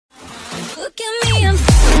Look at me, I'm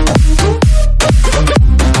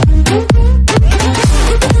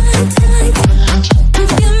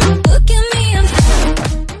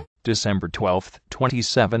December 12,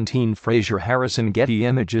 2017. Frazer Harrison. Getty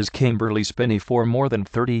Images. Kimberley. Spinney. For more than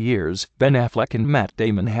 30 years, Ben Affleck and Matt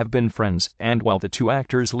Damon have been friends, and while the two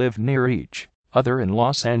actors live near each other in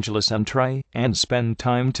Los Angeles and try and spend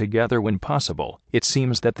time together when possible, it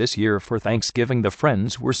seems that this year for Thanksgiving the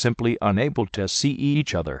friends were simply unable to see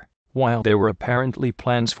each other. While there were apparently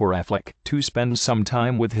plans for Affleck to spend some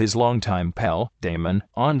time with his longtime pal, Damon,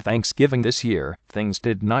 on Thanksgiving this year, things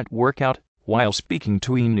did not work out. While speaking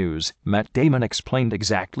to E! News, Matt Damon explained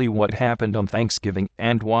exactly what happened on Thanksgiving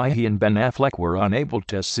and why he and Ben Affleck were unable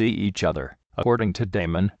to see each other. According to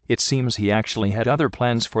Damon, it seems he actually had other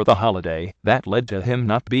plans for the holiday that led to him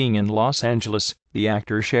not being in Los Angeles. The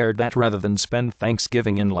actor shared that rather than spend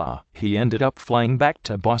Thanksgiving in La, he ended up flying back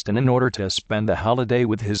to Boston in order to spend the holiday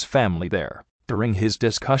with his family there. During his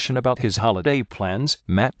discussion about his holiday plans,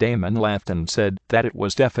 Matt Damon laughed and said that it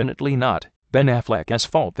was definitely not Ben Affleck's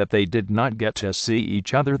fault that they did not get to see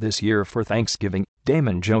each other this year for Thanksgiving.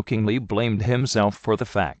 Damon jokingly blamed himself for the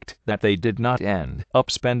fact that they did not end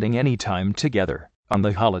up spending any time together on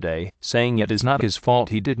the holiday, saying it is not his fault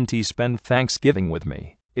he didn't spend Thanksgiving with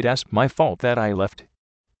me. It's my fault that I left.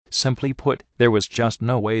 Simply put, there was just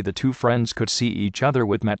no way the two friends could see each other,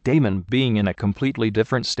 with Matt Damon being in a completely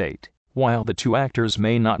different state. While the two actors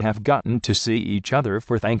may not have gotten to see each other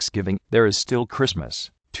for Thanksgiving, there is still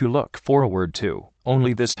Christmas to look forward to.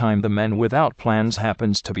 Only this time the man without plans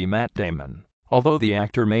happens to be Matt Damon. Although the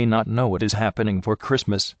actor may not know what is happening for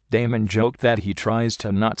Christmas, Damon joked that he tries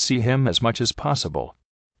to not see him as much as possible.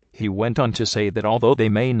 He went on to say that although they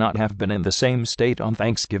may not have been in the same state on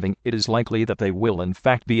Thanksgiving, it is likely that they will in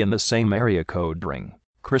fact be in the same area code during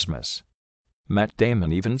Christmas. Matt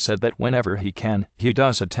Damon even said that whenever he can, he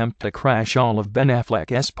does attempt to crash all of Ben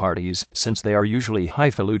Affleck's parties, since they are usually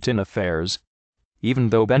highfalutin affairs. Even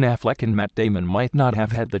though Ben Affleck and Matt Damon might not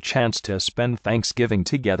have had the chance to spend Thanksgiving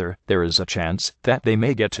together, there is a chance that they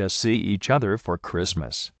may get to see each other for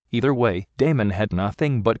Christmas. Either way, Damon had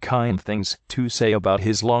nothing but kind things to say about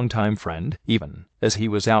his longtime friend, even as he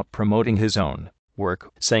was out promoting his own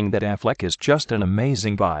work, saying that Affleck is just an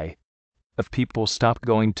amazing guy. If people stop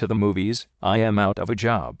going to the movies, I am out of a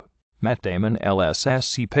job. Matt Damon.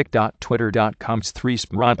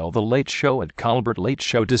 lsscpic.twitter.com/3 The Late Show at Colbert Late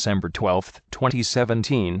Show. December 12,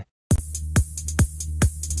 2017.